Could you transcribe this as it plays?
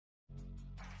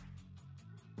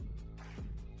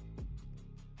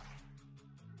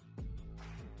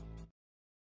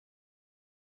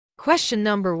Question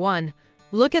number 1.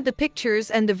 Look at the pictures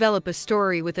and develop a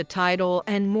story with a title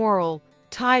and moral.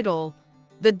 Title: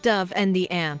 The Dove and the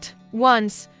Ant.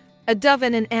 Once, a dove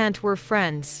and an ant were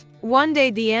friends. One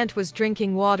day the ant was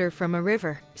drinking water from a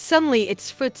river. Suddenly its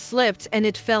foot slipped and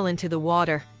it fell into the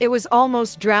water. It was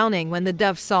almost drowning when the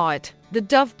dove saw it. The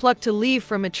dove plucked a leaf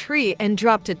from a tree and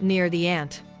dropped it near the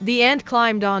ant. The ant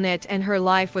climbed on it and her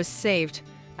life was saved.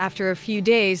 After a few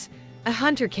days, a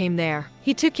hunter came there.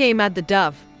 He took aim at the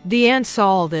dove. The ant saw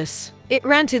all this. It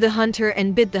ran to the hunter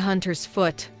and bit the hunter's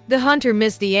foot. The hunter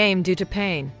missed the aim due to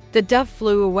pain. The dove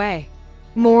flew away.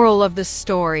 Moral of the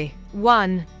story: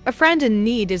 1. A friend in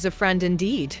need is a friend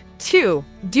indeed. 2.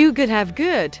 Do good, have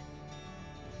good.